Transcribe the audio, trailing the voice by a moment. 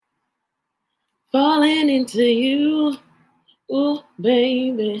falling into you. Ooh,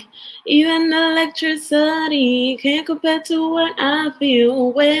 baby, even electricity can't compare to what I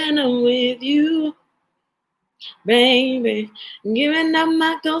feel when I'm with you, baby. Giving up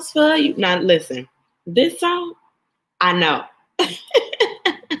my ghost for you. Now, listen, this song, I know.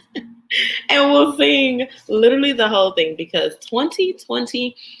 And we'll sing literally the whole thing because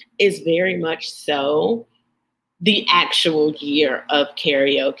 2020 is very much so the actual year of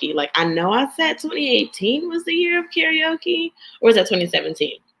karaoke. Like, I know I said 2018 was the year of karaoke, or was that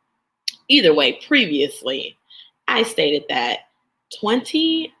 2017? Either way, previously, I stated that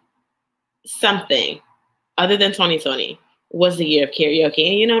 20 something other than 2020 was the year of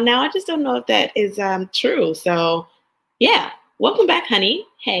karaoke. And, now I just don't know if that is true. So, yeah, welcome back, honey.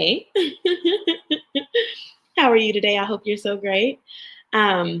 Hey. How are you today? I hope you're so great.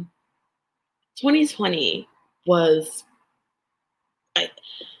 2020 was,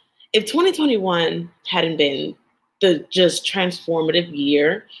 if 2021 hadn't been the just transformative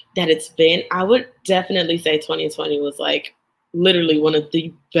year that it's been, I would definitely say 2020 was like literally one of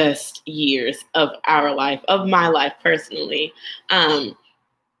the best years of our life, of my life personally.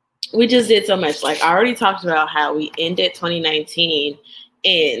 We just did so much. Like, I already talked about how we ended 2019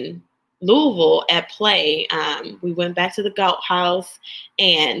 in Louisville at Play. We went back to the Gout House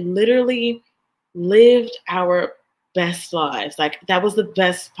and literally lived our best lives. Like, that was the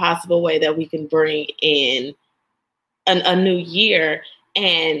best possible way that we can bring in a new year.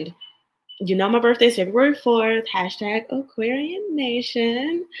 And my birthday is February 4th, hashtag Aquarian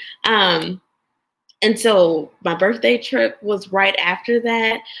Nation. And so my birthday trip was right after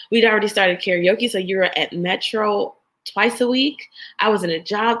that. We'd already started karaoke. So you were at Metro twice a week. I was in a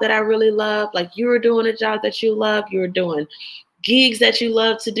job that I really loved. Like, you were doing a job that you loved. You were doing gigs that you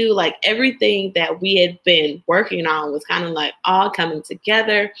love to do. Like, everything that we had been working on was kind of like all coming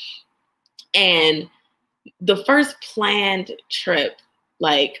together. And the first planned trip,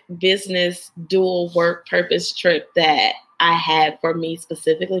 like business dual work purpose trip that I had for me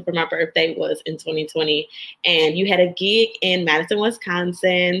specifically for my birthday was in 2020. And you had a gig in Madison,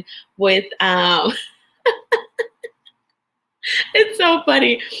 Wisconsin with it's so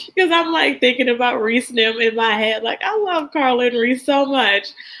funny because I'm like thinking about Reese Nim in my head. Like, I love Carla and Reese so much.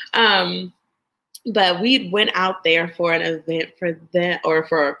 But we went out there for an event for them, or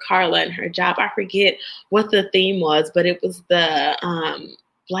for Carla and her job. I forget what the theme was, but it was the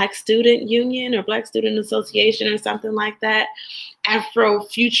Black Student Union or Black Student Association or something like that.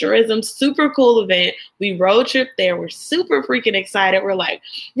 Afrofuturism, super cool event. We road tripped there. We're super freaking excited. We're like,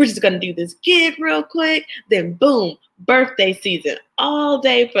 we're just going to do this gig real quick. Then boom, birthday season all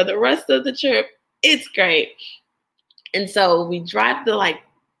day for the rest of the trip. It's great. And so we drive the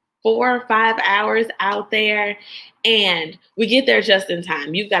 4 or 5 hours out there, and we get there just in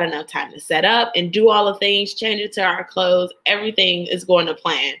time. You've got enough time to set up and do all the things, change it to our clothes. Everything is going to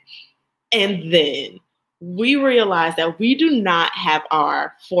plan. And then we realize that we do not have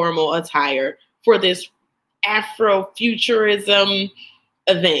our formal attire for this Afrofuturism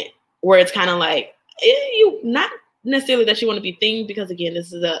event, where it's kind of like, not necessarily that you want to be themed, because again,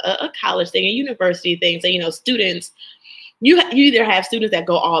 this is a college thing, a university thing. So, students, you either have students that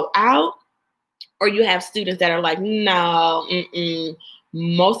go all out, or you have students that are like, no,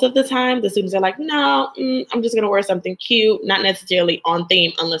 most of the time, the students are like, no, I'm just going to wear something cute, not necessarily on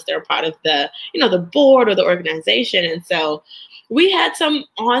theme, unless they're part of the, the board or the organization. And so we had some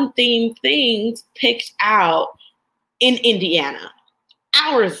on theme things picked out in Indiana,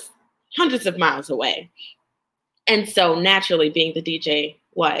 hours, hundreds of miles away. And so naturally, being the DJ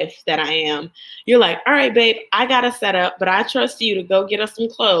wife that I am, you're like, all right, babe, I got to set up, but I trust you to go get us some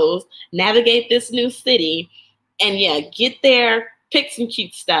clothes, navigate this new city, and get there, pick some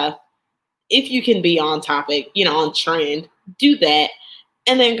cute stuff. If you can be on topic, on trend, do that.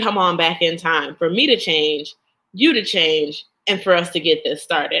 And then come on back in time for me to change, you to change, and for us to get this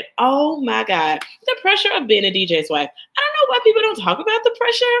started. Oh my God. The pressure of being a DJ's wife. I don't know why people don't talk about the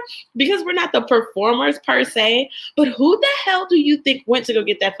pressure, because we're not the performers per se, but who the hell do you think went to go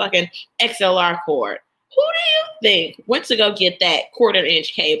get that fucking XLR cord? Who do you think went to go get that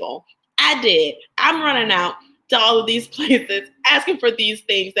 1/4-inch cable? I did. I'm running out to all of these places asking for these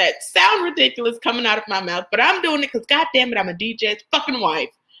things that sound ridiculous coming out of my mouth, but I'm doing it because goddamn it, I'm a DJ's fucking wife.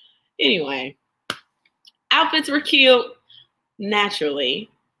 Anyway, outfits were cute. Naturally,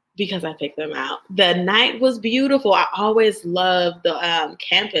 because I picked them out. The night was beautiful. I always love the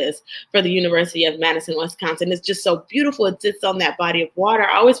campus for the University of Madison, Wisconsin. It's just so beautiful. It sits on that body of water.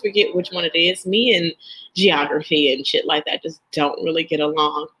 I always forget which one it is. Me and geography and shit like that just don't really get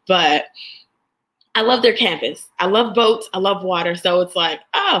along. But I love their campus. I love boats. I love water. So it's like,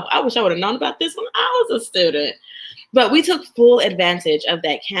 oh, I wish I would have known about this when I was a student. But we took full advantage of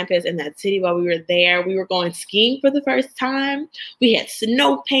that campus and that city while we were there. We were going skiing for the first time. We had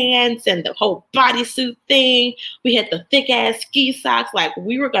snow pants and the whole bodysuit thing. We had the thick ass ski socks. Like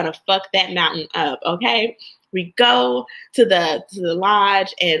we were gonna fuck that mountain up, okay? We go to the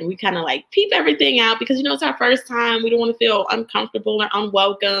lodge and we kind of like peep everything out because it's our first time. We don't want to feel uncomfortable or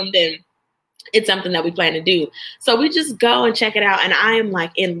unwelcomed, and it's something that we plan to do. So we just go and check it out. And I am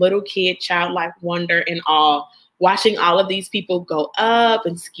like in little kid, childlike wonder and awe, watching all of these people go up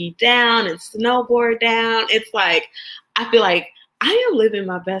and ski down and snowboard down. It's like, I feel like I am living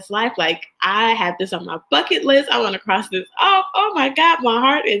my best life. Like I have this on my bucket list. I want to cross this off. Oh my God, my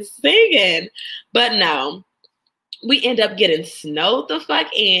heart is singing. But no, we end up getting snowed the fuck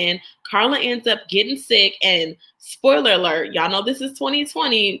in. Carla ends up getting sick. And spoiler alert, y'all know this is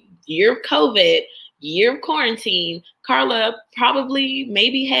 2020, year of COVID, year of quarantine. Carla probably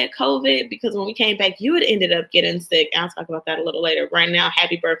maybe had COVID because when we came back, you had ended up getting sick. I'll talk about that a little later. Right now,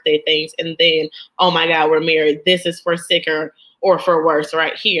 happy birthday things. And then, oh my God, we're married. This is for sicker or for worse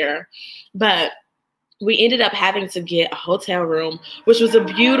right here. But we ended up having to get a hotel room, which was a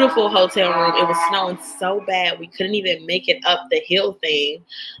beautiful hotel room. It was snowing so bad we couldn't even make it up the hill thing.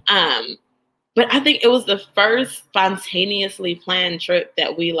 But I think it was the first spontaneously planned trip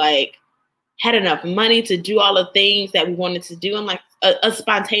that we like had enough money to do all the things that we wanted to do in like a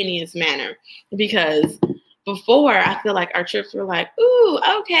spontaneous manner. Because before, I feel like our trips were like, ooh,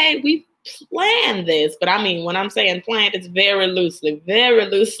 okay, we planned this. But I mean, when I'm saying planned, it's very loosely, very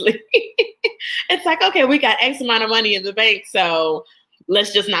loosely. It's like, okay, we got X amount of money in the bank, so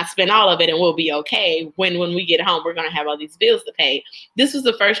let's just not spend all of it and we'll be okay. When we get home, we're going to have all these bills to pay. This was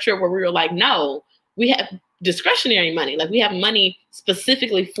the first trip where we were like, no, we have discretionary money. Like we have money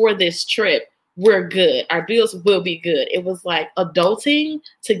specifically for this trip. We're good. Our bills will be good. It was like adulting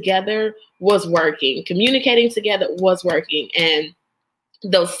together was working. Communicating together was working. And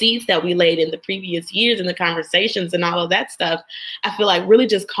those seeds that we laid in the previous years and the conversations and all of that stuff, I feel like really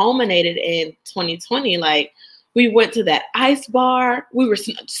just culminated in 2020. Like we went to that ice bar. We were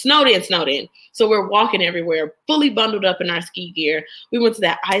snowed in. So we're walking everywhere, fully bundled up in our ski gear. We went to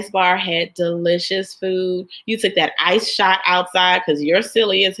that ice bar, had delicious food. You took that ice shot outside because you're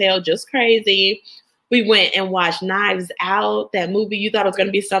silly as hell, just crazy. We went and watched Knives Out, that movie you thought it was going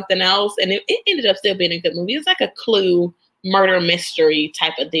to be something else. And it ended up still being a good movie. It's like a Clue murder mystery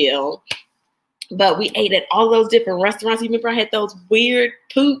type of deal. But we ate at all those different restaurants. You remember I had those weird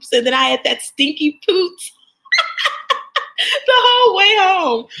poops and then I had that stinky poops the whole way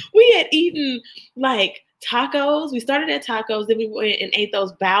home. We had eaten like tacos. We started at tacos. Then we went and ate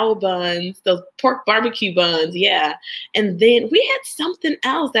those bao buns, those pork barbecue buns. Yeah. And then we had something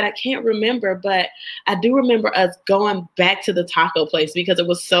else that I can't remember, but I do remember us going back to the taco place because it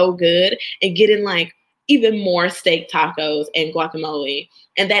was so good and getting like even more steak tacos and guacamole.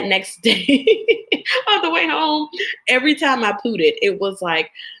 And that next day on the way home, every time I pooted, it was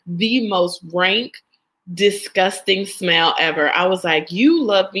like the most rank, disgusting smell ever. I was like, you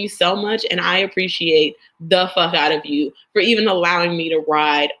love me so much and I appreciate the fuck out of you for even allowing me to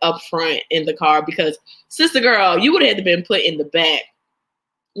ride up front in the car because sister girl, you would have had to been put in the back.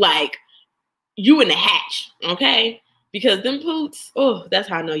 Like you in the hatch, okay? Because them poots, oh, that's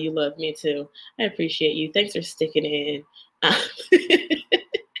how I know you love me too. I appreciate you. Thanks for sticking in. It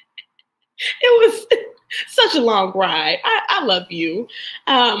was such a long ride. I love you.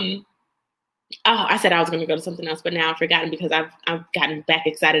 Oh, I said I was going to go to something else, but now I've forgotten because I've gotten back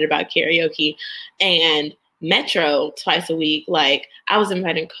excited about karaoke and Metro twice a week. Like I was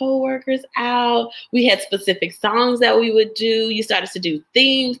inviting coworkers out. We had specific songs that we would do. You started to do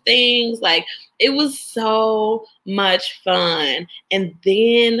theme things. Like it was so much fun. And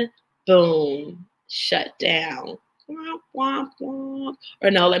then boom, shut down. Womp, womp, womp.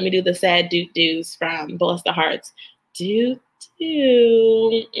 Or no, let me do the sad doos from Bless the Hearts. Doo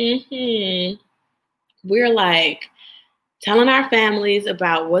doo. We're like telling our families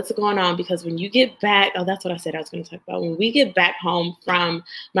about what's going on because when you get back, oh, that's what I said I was going to talk about. When we get back home from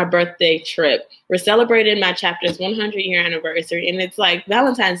my birthday trip, we're celebrating my chapter's 100-year anniversary. And it's like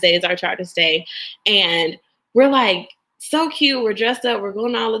Valentine's Day is our Chartist Day. And we're like, so cute. We're dressed up. We're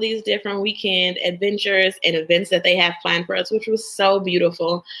going to all of these different weekend adventures and events that they have planned for us, which was so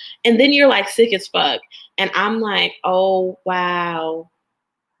beautiful. And then you're like sick as fuck. And I'm like, oh, wow.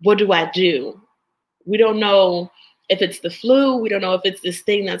 What do I do? We don't know if it's the flu. We don't know if it's this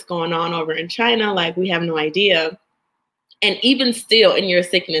thing that's going on over in China. Like we have no idea. And even still in your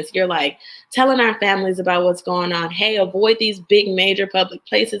sickness, you're like telling our families about what's going on. Hey, avoid these big major public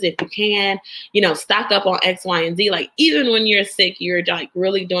places if you can, stock up on X, Y, and Z. Like even when you're sick, you're like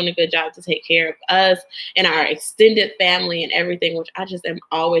really doing a good job to take care of us and our extended family and everything, which I just am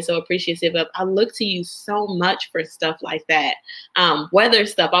always so appreciative of. I look to you so much for stuff like that. Weather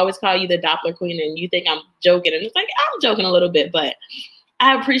stuff. I always call you the Doppler queen and you think I'm joking. And it's like, I'm joking a little bit, but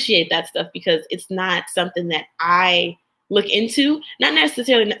I appreciate that stuff because it's not something that I look into, not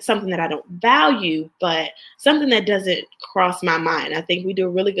necessarily something that I don't value, but something that doesn't cross my mind. I think we do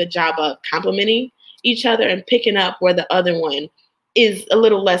a really good job of complimenting each other and picking up where the other one is a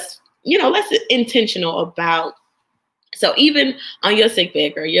little less, less intentional about. So even on your sick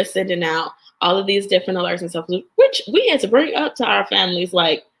bed, girl, you're sending out all of these different alerts and stuff, which we had to bring up to our families.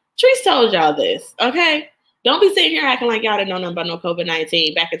 Like, Treese told y'all this, okay? Don't be sitting here acting like y'all didn't know nothing about no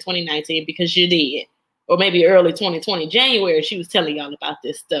COVID-19 back in 2019 because you did. Or maybe early 2020, January, she was telling y'all about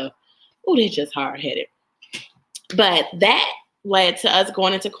this stuff. Oh, they're just hard-headed. But that led to us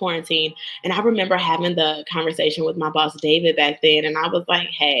going into quarantine. And I remember having the conversation with my boss, David, back then. And I was like,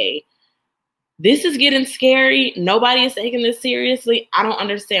 hey, this is getting scary. Nobody is taking this seriously. I don't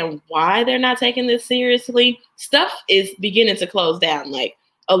understand why they're not taking this seriously. Stuff is beginning to close down. Like,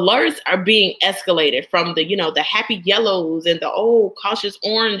 alerts are being escalated from the happy yellows and the cautious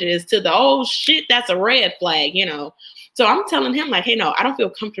oranges to the shit, that's a red flag, So I'm telling him like, hey, no, I don't feel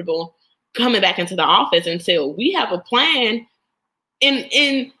comfortable coming back into the office until we have a plan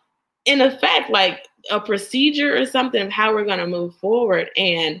in effect, like a procedure or something of how we're going to move forward.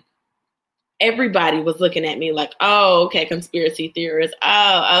 And everybody was looking at me like, oh, okay, conspiracy theorists.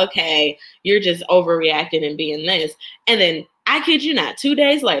 Oh, okay, you're just overreacting and being this. And then I kid you not, 2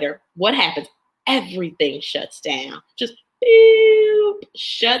 days later, what happens? Everything shuts down. Just beep,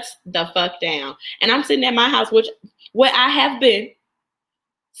 shuts the fuck down. And I'm sitting at my house, what I have been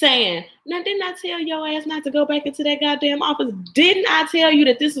saying, now didn't I tell your ass not to go back into that goddamn office? Didn't I tell you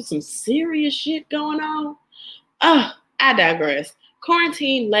that this was some serious shit going on? Oh, I digress.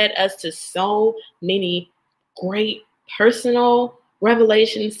 Quarantine led us to so many great personal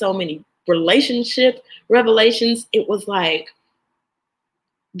revelations, so many relationship revelations. It was like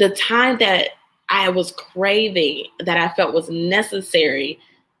the time that I was craving, that I felt was necessary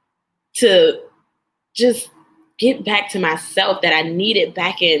to just get back to myself, that I needed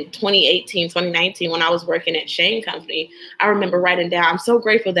back in 2018, 2019, when I was working at Shane Company. I remember writing down, I'm so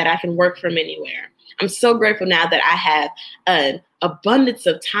grateful that I can work from anywhere. I'm so grateful now that I have an abundance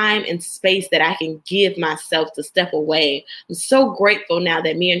of time and space that I can give myself to step away. I'm so grateful now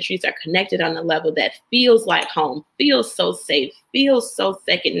that me and Treese are connected on a level that feels like home, feels so safe, feels so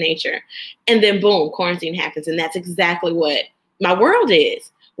second nature. And then boom, quarantine happens. And that's exactly what my world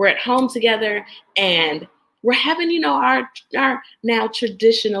is. We're at home together and we're having, our now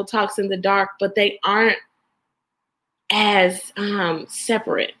traditional talks in the dark, but they aren't as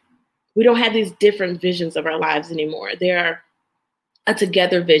separate. We don't have these different visions of our lives anymore. They're a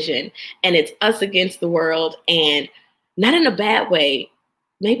together vision, and it's us against the world, and not in a bad way,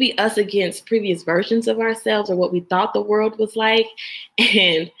 maybe us against previous versions of ourselves or what we thought the world was like.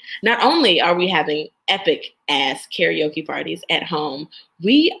 And not only are we having epic ass karaoke parties at home,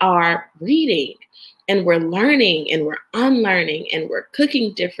 we are reading. And we're learning and we're unlearning and we're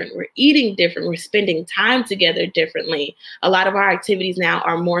cooking different. We're eating different. We're spending time together differently. A lot of our activities now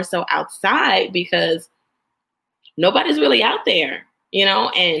are more so outside because nobody's really out there,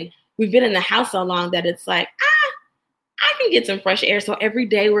 and we've been in the house so long that it's like, I can get some fresh air. So every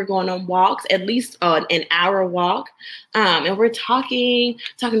day we're going on walks, at least an hour walk. And we're talking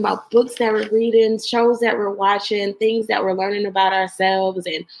about books that we're reading, shows that we're watching, things that we're learning about ourselves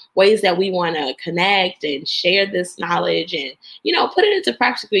and ways that we want to connect and share this knowledge and, put it into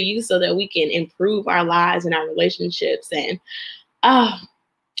practical use so that we can improve our lives and our relationships. And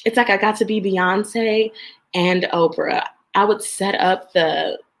it's like I got to be Beyonce and Oprah. I would set up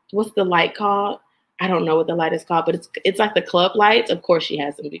what's the light called? I don't know what the light is called, but it's like the club lights. Of course she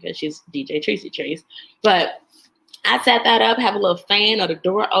has them because she's DJ Trace. But I set that up, have a little fan or the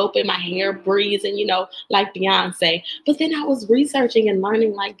door open, my hair breezing, like Beyonce. But then I was researching and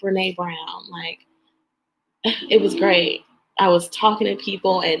learning like Brene Brown. Like, it was great. I was talking to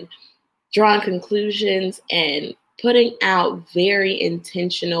people and drawing conclusions and putting out very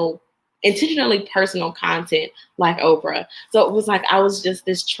intentionally personal content like Oprah. So it was like I was just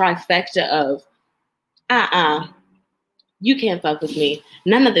this trifecta of you can't fuck with me.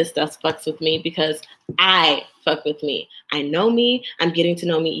 None of this stuff fucks with me because I fuck with me. I know me. I'm getting to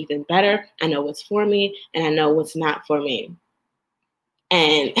know me even better. I know what's for me and I know what's not for me.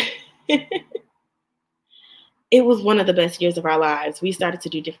 And it was one of the best years of our lives. We started to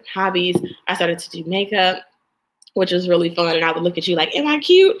do different hobbies. I started to do makeup, which was really fun. And I would look at you like, am I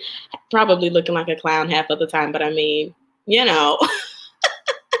cute? Probably looking like a clown half of the time. But I mean, you know,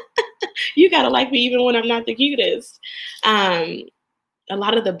 you got to like me even when I'm not the cutest. A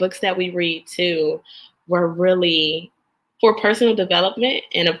lot of the books that we read too were really for personal development.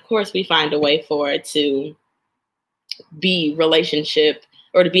 And of course, we find a way for it to be relationship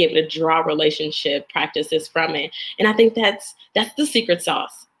or to be able to draw relationship practices from it. And I think that's the secret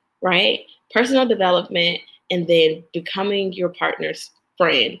sauce, right? Personal development and then becoming your partner's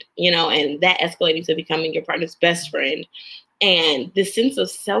friend, and that escalating to becoming your partner's best friend. And the sense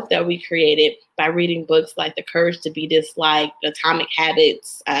of self that we created by reading books like The Courage to Be Disliked, Atomic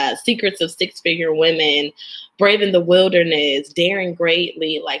Habits, Secrets of Six-Figure Women, Braving the Wilderness, Daring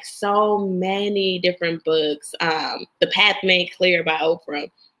Greatly, like so many different books. The Path Made Clear by Oprah.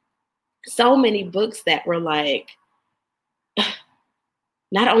 So many books that were like,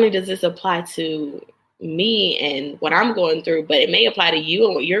 not only does this apply to me and what I'm going through, but it may apply to you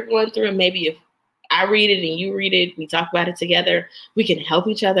and what you're going through. And maybe if I read it and you read it, we talk about it together, we can help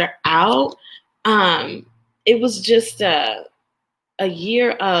each other out. It was just a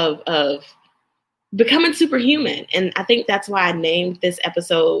year of becoming superhuman. And I think that's why I named this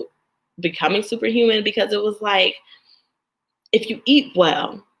episode Becoming Superhuman, because it was like, if you eat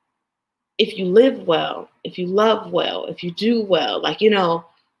well, if you live well, if you love well, if you do well, like,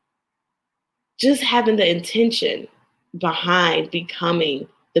 just having the intention behind becoming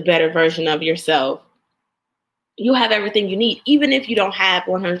the better version of yourself, you have everything you need. Even if you don't have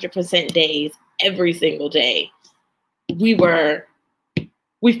 100% days every single day, we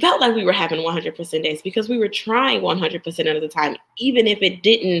felt like we were having 100% days because we were trying 100% of the time, even if it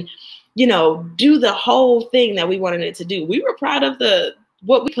didn't, do the whole thing that we wanted it to do. We were proud of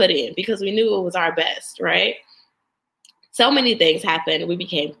what we put in because we knew it was our best, right? So many things happened. We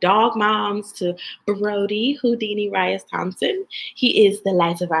became dog moms to Brody Houdini Rias Thompson. He is the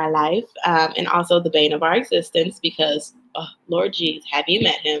light of our life and also the bane of our existence because, oh, Lord jeez, have you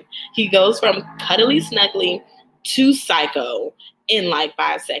met him? He goes from cuddly snuggly to psycho in like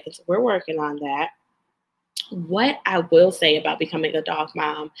 5 seconds. We're working on that. What I will say about becoming a dog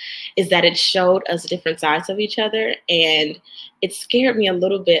mom is that it showed us different sides of each other, and it scared me a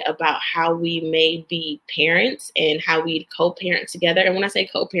little bit about how we may be parents and how we co-parent together. And when I say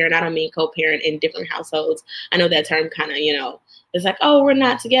co-parent, I don't mean co-parent in different households. I know that term kind of, it's like, oh, we're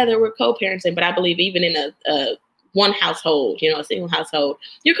not together, we're co-parenting. But I believe even in a one household, a single household,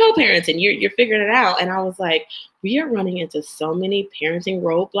 you're co-parenting, you're figuring it out. And I was like, we are running into so many parenting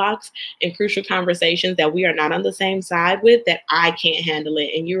roadblocks and crucial conversations that we are not on the same side with that I can't handle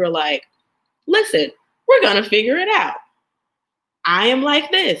it. And you were like, listen, we're going to figure it out. I am like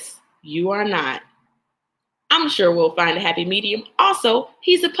this. You are not. I'm sure we'll find a happy medium. Also,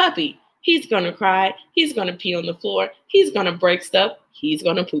 he's a puppy. He's going to cry. He's going to pee on the floor. He's going to break stuff. He's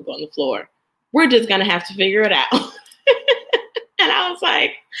going to poop on the floor. We're just going to have to figure it out. And I was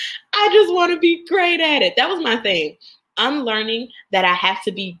like, I just want to be great at it. That was my thing. I'm learning that I have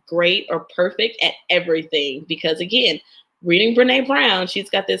to be great or perfect at everything. Because again, reading Brene Brown,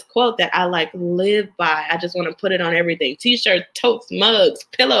 she's got this quote that I like live by. I just want to put it on everything. T-shirts, totes, mugs,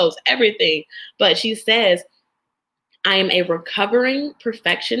 pillows, everything. But she says, I am a recovering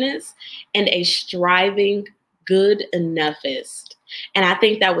perfectionist and a striving good enoughist. And I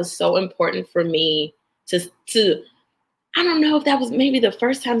think that was so important for me to I don't know if that was maybe the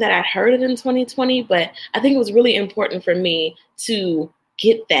first time that I'd heard it in 2020, but I think it was really important for me to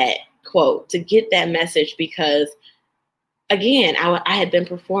get that quote, to get that message, because again, I had been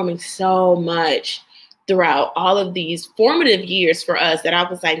performing so much throughout all of these formative years for us that I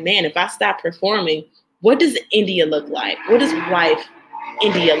was like, man, if I stop performing, what does India look like? What does life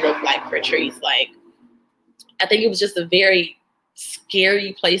India look like for Trees? Like, I think it was just a very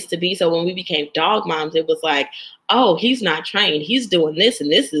scary place to be. So when we became dog moms, it was like, oh, he's not trained. He's doing this.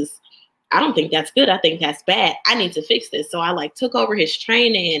 And this is, I don't think that's good. I think that's bad. I need to fix this. So I like took over his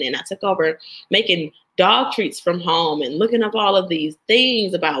training and I took over making dog treats from home and looking up all of these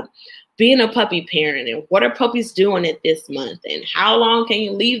things about being a puppy parent and what are puppies doing at this month and how long can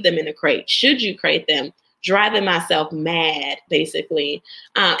you leave them in a crate? Should you crate them? Driving myself mad, basically,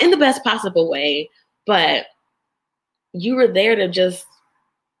 in the best possible way. But you were there to just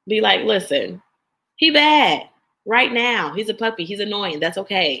be like, listen, he bad right now. He's a puppy. He's annoying. That's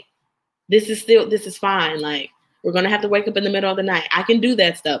okay. This is fine. Like, we're going to have to wake up in the middle of the night. I can do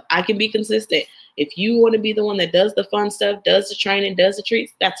that stuff. I can be consistent. If you want to be the one that does the fun stuff, does the training, does the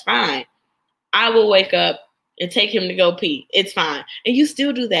treats, that's fine. I will wake up and take him to go pee. It's fine. And you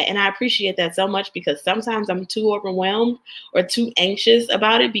still do that. And I appreciate that so much because sometimes I'm too overwhelmed or too anxious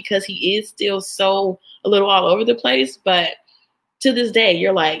about it because he is still so a little all over the place. But to this day,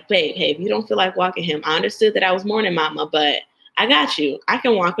 you're like, babe, hey, if you don't feel like walking him, I understood that I was morning mama, but I got you. I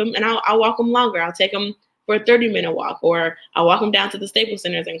can walk him and I'll walk him longer. I'll take him for a 30-minute walk, or I'll walk him down to the Staples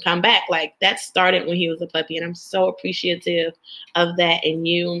Centers and come back. Like that started when he was a puppy. And I'm so appreciative of that in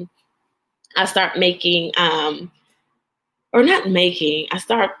you. I start making, I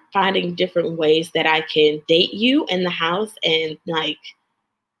start finding different ways that I can date you in the house and like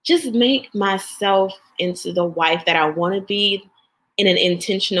just make myself into the wife that I want to be in an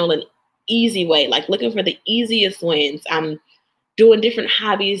intentional and easy way, like looking for the easiest wins. I'm doing different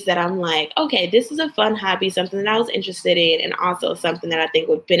hobbies that I'm like, okay, this is a fun hobby, something that I was interested in, and also something that I think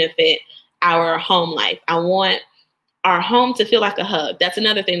would benefit our home life. I want our home to feel like a hug. That's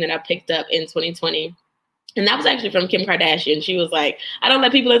another thing that I picked up in 2020. And that was actually from Kim Kardashian. She was like, I don't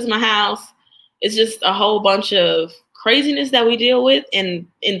let people into my house. It's just a whole bunch of craziness that we deal with in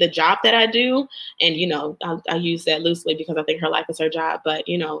the job that I do. And, you know, I use that loosely because I think her life is her job, but,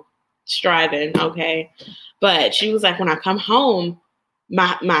 you know, striving. Okay. But she was like, when I come home,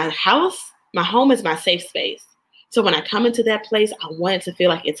 my home is my safe space. So when I come into that place, I want it to feel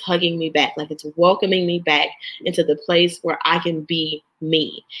like it's hugging me back, like it's welcoming me back into the place where I can be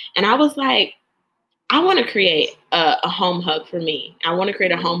me. And I was like, I want to create a home hug for me. I want to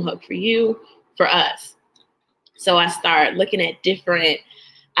create a home hug for you, for us. So I start looking at different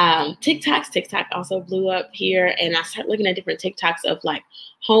TikToks. TikTok also blew up here. And I started looking at different TikToks of like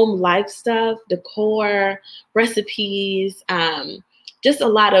home life stuff, decor, recipes, just a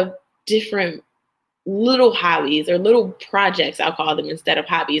lot of different little hobbies or little projects, I'll call them instead of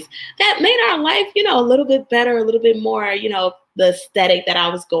hobbies, that made our life, you know, a little bit better, a little bit more, you know, the aesthetic that I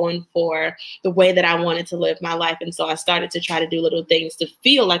was going for, the way that I wanted to live my life. And so I started to try to do little things to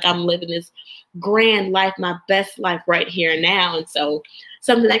feel like I'm living this grand life, my best life right here and now. And so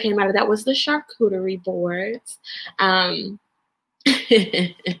something that came out of that was the charcuterie boards. And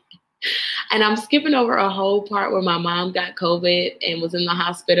I'm skipping over a whole part where my mom got COVID and was in the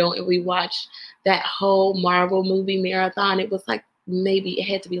hospital, and we watched that whole Marvel movie marathon. It was like maybe it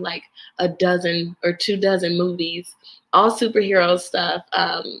had to be like a dozen or 24 movies, all superhero stuff.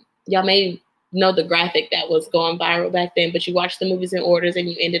 Y'all may know the graphic that was going viral back then, but you watched the movies in orders and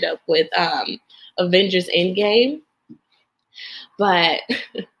you ended up with Avengers Endgame. But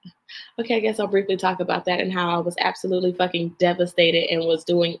okay, I guess I'll briefly talk about that and how I was absolutely fucking devastated and was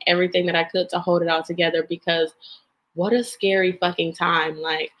doing everything that I could to hold it all together, because what a scary fucking time.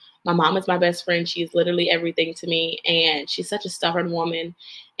 Like, my mom is my best friend. She's literally everything to me, and she's such a stubborn woman.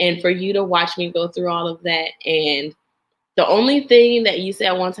 And for you to watch me go through all of that, and the only thing that you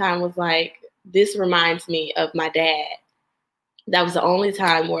said one time was like, this reminds me of my dad. That was the only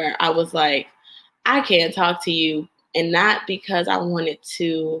time where I was like, I can't talk to you, and not because I wanted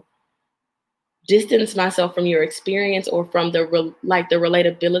to distance myself from your experience or from the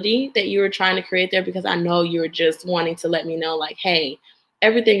relatability that you were trying to create there, because I know you're just wanting to let me know like, hey,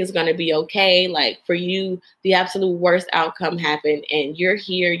 everything is going to be okay. Like, for you, the absolute worst outcome happened and you're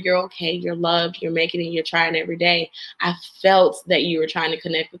here, you're okay, you're loved, you're making it, you're trying every day. I felt that you were trying to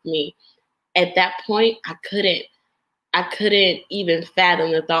connect with me. At that point, I couldn't even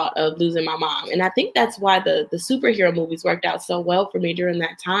fathom the thought of losing my mom. And I think that's why the superhero movies worked out so well for me during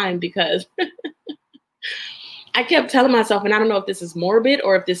that time, because I kept telling myself, and I don't know if this is morbid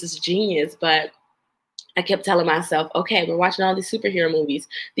or if this is genius, but I kept telling myself, okay, we're watching all these superhero movies.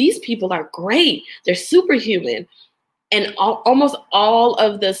 These people are great. They're superhuman. And almost all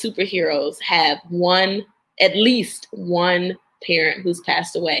of the superheroes have at least one parent who's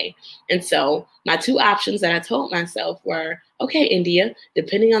passed away. And so my two options that I told myself were, okay, India,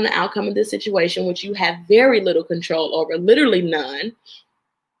 depending on the outcome of this situation, which you have very little control over, literally none,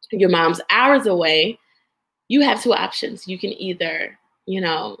 your mom's hours away, you have two options. You can either,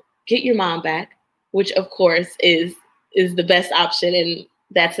 get your mom back, which of course is the best option. And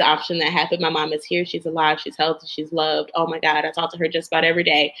that's the option that happened. My mom is here. She's alive. She's healthy. She's loved. Oh my God. I talk to her just about every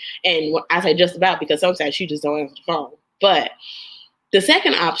day. And I say just about because sometimes she just don't answer the phone. But the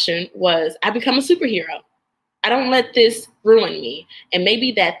second option was I become a superhero. I don't let this ruin me. And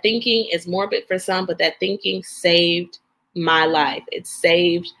maybe that thinking is morbid for some, but that thinking saved my life. It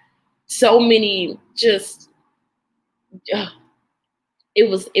saved so many it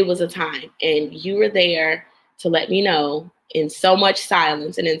was a time, and you were there to let me know in so much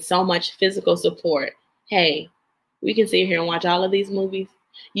silence and in so much physical support, hey, we can sit here and watch all of these movies.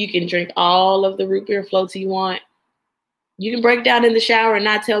 You can drink all of the root beer floats you want. You can break down in the shower and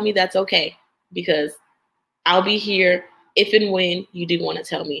not tell me that's okay, because I'll be here if and when you do want to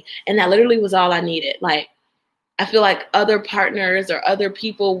tell me. And that literally was all I needed. Like, I feel like other partners or other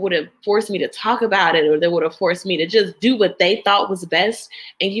people would have forced me to talk about it, or they would have forced me to just do what they thought was best.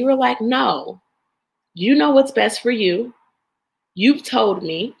 And you were like, no, you know what's best for you. You've told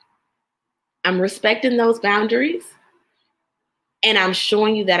me. I'm respecting those boundaries. And I'm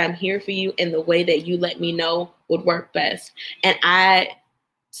showing you that I'm here for you in the way that you let me know would work best. And I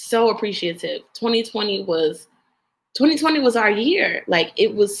so appreciative. 2020 was our year. Like,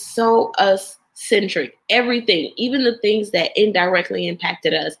 it was so us centric. Everything, even the things that indirectly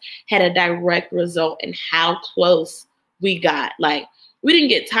impacted us, had a direct result in how close we got. Like, we didn't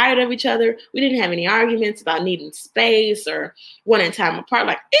get tired of each other. We didn't have any arguments about needing space or wanting time apart.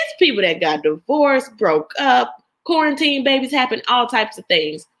 Like, it's people that got divorced, broke up, quarantine babies happened, all types of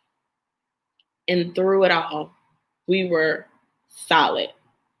things. And through it all, we were solid.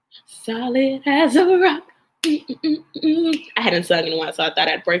 Solid as a rock. I hadn't sung in a while, so I thought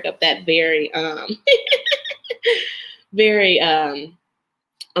I'd break up that very, very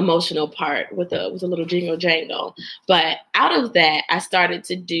emotional part with a little jingle jangle. But out of that, I started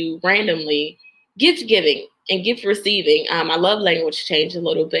to do randomly gift giving and gift receiving. My love language changed a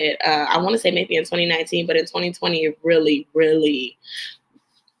little bit. I want to say maybe in 2019, but in 2020, it really, really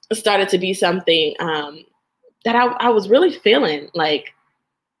started to be something that I was really feeling, like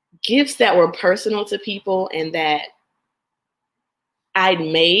gifts that were personal to people and that I'd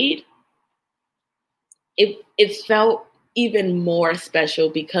made. It felt even more special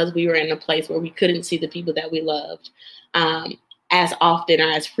because we were in a place where we couldn't see the people that we loved as often or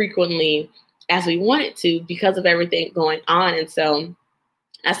as frequently as we wanted to because of everything going on. And so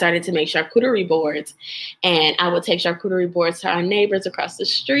I started to make charcuterie boards, and I would take charcuterie boards to our neighbors across the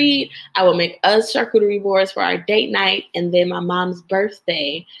street. I would make us charcuterie boards for our date night. And then my mom's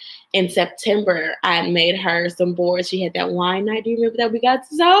birthday in September, I made her some boards. She had that wine night. Do you remember that? We got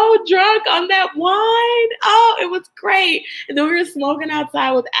so drunk on that wine. Oh, it was great. And then we were smoking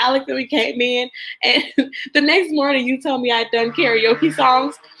outside with Alex and we came in. And the next morning you told me I'd done karaoke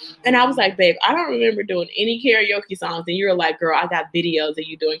songs. And I was like, babe, I don't remember doing any karaoke songs. And you were like, girl, I got videos of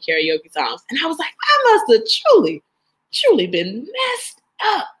you doing karaoke songs. And I was like, I must have truly been messed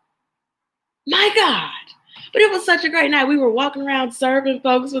up. My God. But it was such a great night. We were walking around serving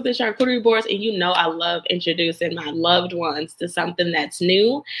folks with the charcuterie boards. And you know I love introducing my loved ones to something that's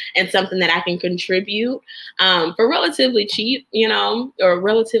new and something that I can contribute for relatively cheap, or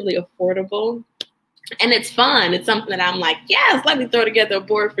relatively affordable. And it's fun. It's something that I'm like, yes, let me throw together a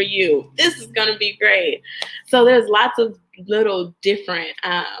board for you. This is going to be great. So there's lots of little different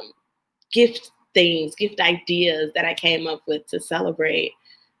gift things, gift ideas that I came up with to celebrate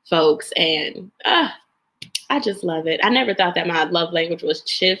folks. And I just love it. I never thought that my love language was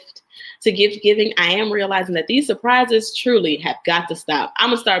shift to gift giving. I am realizing that these surprises truly have got to stop.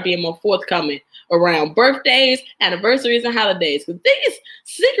 I'm going to start being more forthcoming around birthdays, anniversaries, and holidays. Because these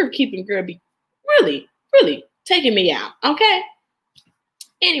secret keeping girl be really, really taking me out. Okay.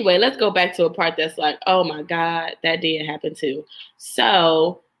 Anyway, let's go back to a part that's like, oh my God, that did happen too.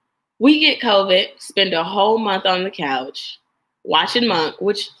 So we get COVID, spend a whole month on the couch watching Monk,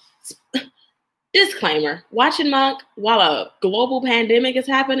 which disclaimer, watching Monk while a global pandemic is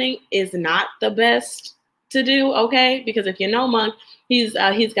happening is not the best to do, okay? Because if you know Monk, he's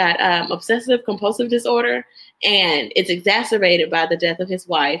got obsessive compulsive disorder, and it's exacerbated by the death of his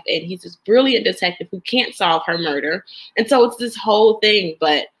wife, and he's this brilliant detective who can't solve her murder. And so it's this whole thing,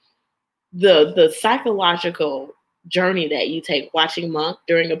 but the psychological journey that you take watching Monk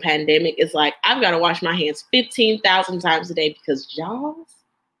during a pandemic is like, I've got to wash my hands 15,000 times a day because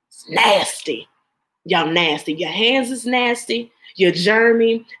it's nasty. Y'all nasty. Your hands is nasty. You're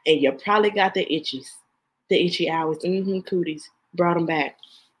germy, and you probably got the itchy hours. Cooties. Brought them back.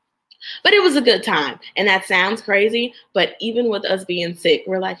 But it was a good time. And that sounds crazy, but even with us being sick,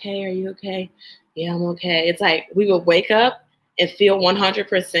 we're like, hey, are you okay? Yeah, I'm okay. It's like we would wake up and feel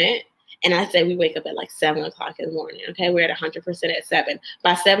 100%. And I say we wake up at like 7 o'clock in the morning. Okay, we're at 100% at 7.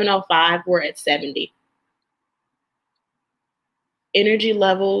 By 7:05, we're at 70. Energy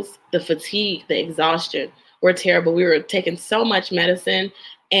levels, the fatigue, the exhaustion were terrible. We were taking so much medicine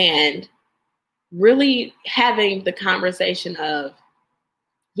and really having the conversation of,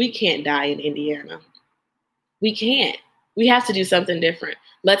 we can't die in Indiana. We can't. We have to do something different.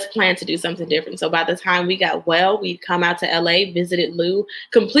 Let's plan to do something different. So by the time we got well, we come out to LA, visited Lou,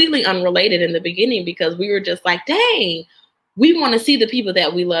 completely unrelated in the beginning because we were just like, dang, we want to see the people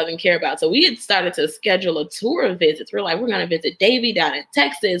that we love and care about. So we had started to schedule a tour of visits. We're like, we're going to visit Davey down in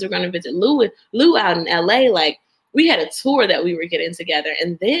Texas. We're going to visit Lou out in LA. Like, we had a tour that we were getting together.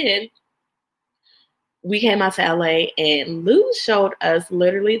 And then we came out to LA and Lou showed us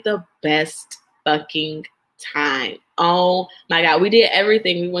literally the best fucking time. Oh my God. We did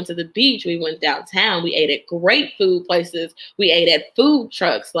everything. We went to the beach. We went downtown. We ate at great food places. We ate at food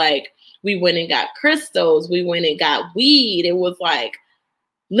trucks. Like, we went and got crystals. We went and got weed. It was like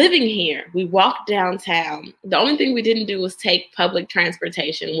living here. We walked downtown. The only thing we didn't do was take public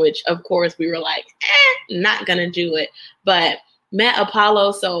transportation, which of course we were like, not gonna do it. But met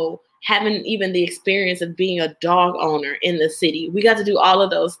Apollo, so having even the experience of being a dog owner in the city, we got to do all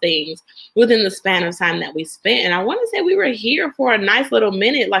of those things within the span of time that we spent. And I want to say we were here for a nice little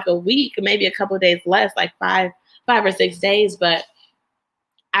minute, like a week, maybe a couple of days less, like five or 6 days. But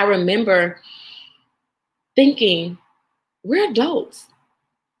I remember thinking, we're adults.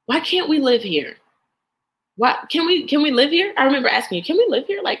 Why can't we live here? Why can we live here? I remember asking you, can we live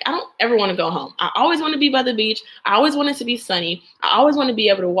here? Like, I don't ever want to go home. I always want to be by the beach. I always want it to be sunny. I always want to be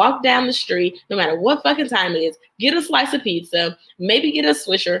able to walk down the street, no matter what fucking time it is, get a slice of pizza, maybe get a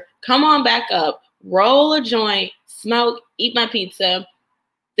Swisher, come on back up, roll a joint, smoke, eat my pizza.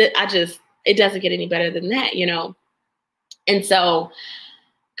 It doesn't get any better than that, you know? And so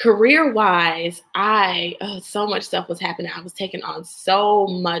career-wise, so much stuff was happening. I was taking on so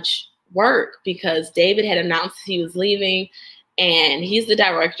much work because David had announced he was leaving, and he's the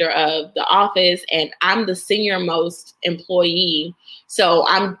director of the office, and I'm the senior most employee. So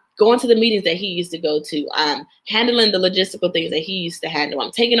I'm going to the meetings that he used to go to. I'm handling the logistical things that he used to handle.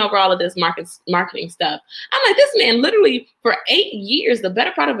 I'm taking over all of this marketing stuff. I'm like, this man literally for 8 years, the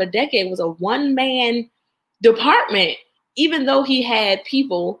better part of a decade, was a one-man department. Even though he had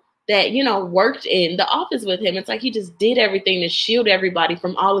people that, you know, worked in the office with him, it's like he just did everything to shield everybody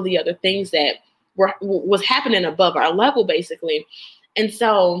from all of the other things that was happening above our level, basically. And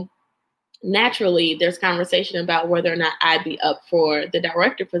so naturally, there's conversation about whether or not I'd be up for the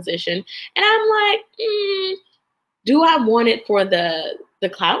director position. And I'm like, do I want it for the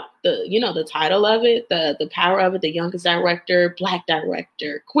clout, the title of it, the power of it, the youngest director, Black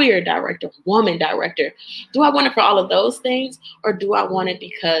director, queer director, woman director? Do I want it for all of those things? Or do I want it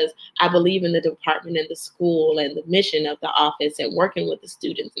because I believe in the department and the school and the mission of the office and working with the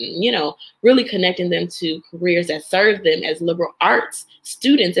students and, you know, really connecting them to careers that serve them as liberal arts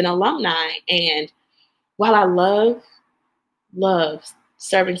students and alumni? And while I love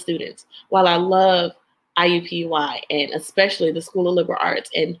serving students, while I love IUPUI, and especially the School of Liberal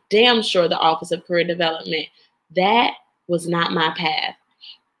Arts, and damn sure the Office of Career Development, that was not my path.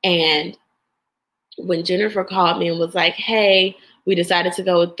 And when Jennifer called me and was like, hey, we decided to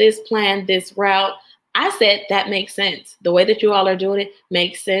go with this plan, this route, I said, that makes sense. The way that you all are doing it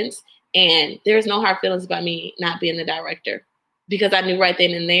makes sense. And there's no hard feelings about me not being the director, because I knew right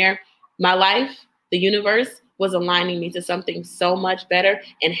then and there, my life, the universe, was aligning me to something so much better.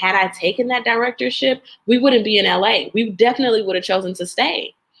 And had I taken that directorship, we wouldn't be in LA. We definitely would have chosen to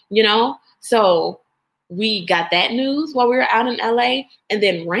stay, you know? So we got that news while we were out in LA. And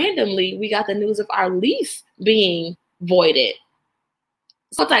then randomly, we got the news of our lease being voided.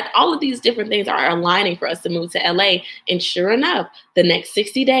 So it's like all of these different things are aligning for us to move to LA. And sure enough, the next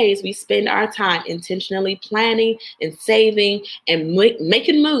 60 days, we spend our time intentionally planning and saving and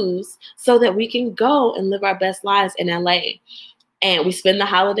making moves so that we can go and live our best lives in LA. And we spend the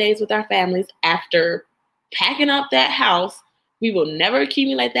holidays with our families. After packing up that house, we will never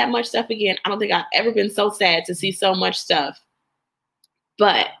accumulate that much stuff again. I don't think I've ever been so sad to see so much stuff.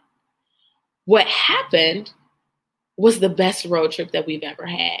 But what happened was the best road trip that we've ever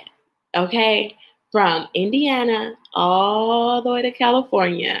had. Okay? From Indiana all the way to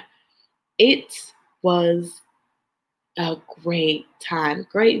California. It was a great time.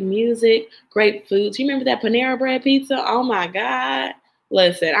 Great music, great food. Do you remember that Panera Bread pizza? Oh my God.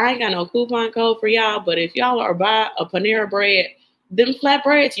 Listen, I ain't got no coupon code for y'all, but if y'all are by a Panera Bread, them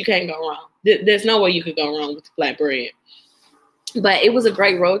flatbreads, you can't go wrong. There's no way you could go wrong with the flatbread. But it was a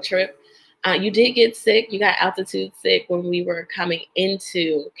great road trip. You did get sick. You got altitude sick when we were coming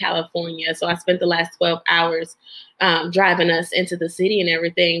into California. So I spent the last 12 hours driving us into the city and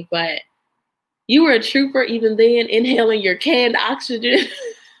everything. But you were a trooper even then, inhaling your canned oxygen.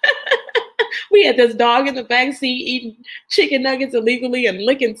 We had this dog in the backseat eating chicken nuggets illegally and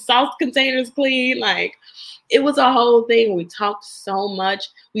licking sauce containers clean. Like, it was a whole thing. We talked so much.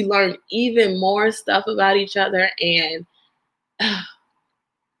 We learned even more stuff about each other. And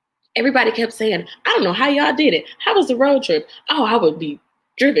everybody kept saying, I don't know how y'all did it. How was the road trip? Oh, I would be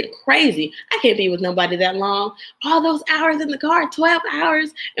driven crazy. I can't be with nobody that long. All those hours in the car, 12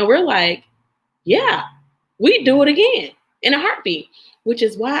 hours. And we're like, yeah, we'd do it again in a heartbeat, which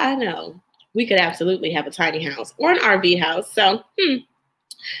is why I know we could absolutely have a tiny house or an RV house. So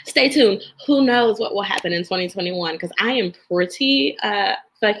stay tuned. Who knows what will happen in 2021? Because I am pretty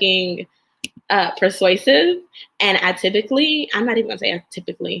fucking persuasive, and I'm not even gonna say I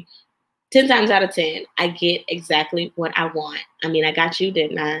typically, 10 times out of 10, I get exactly what I want. I mean, I got you,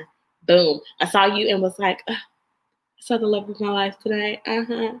 didn't I? Boom. I saw you and was like, I saw the love of my life today.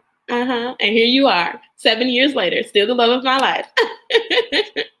 And here you are, 7 years later, still the love of my life.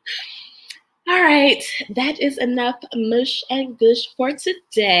 All right, that is enough mush and gush for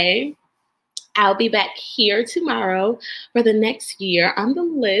today. I'll be back here tomorrow for the next year on the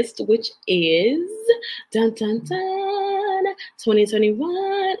list, which is dun dun dun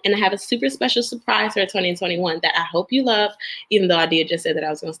 2021. And I have a super special surprise for 2021 that I hope you love, even though I did just say that I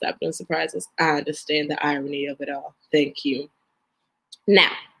was going to stop doing surprises. I understand the irony of it all. Thank you.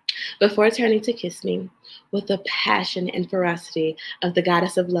 Now, before turning to kiss me with the passion and ferocity of the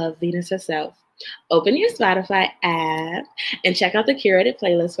goddess of love, Venus herself, open your Spotify app and check out the curated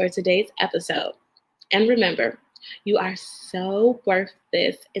playlist for today's episode. And remember, you are so worth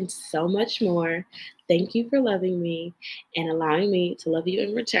this and so much more. Thank you for loving me and allowing me to love you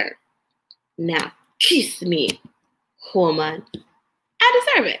in return. Now, kiss me, woman. I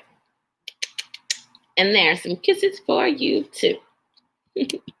deserve it. And there are some kisses for you too.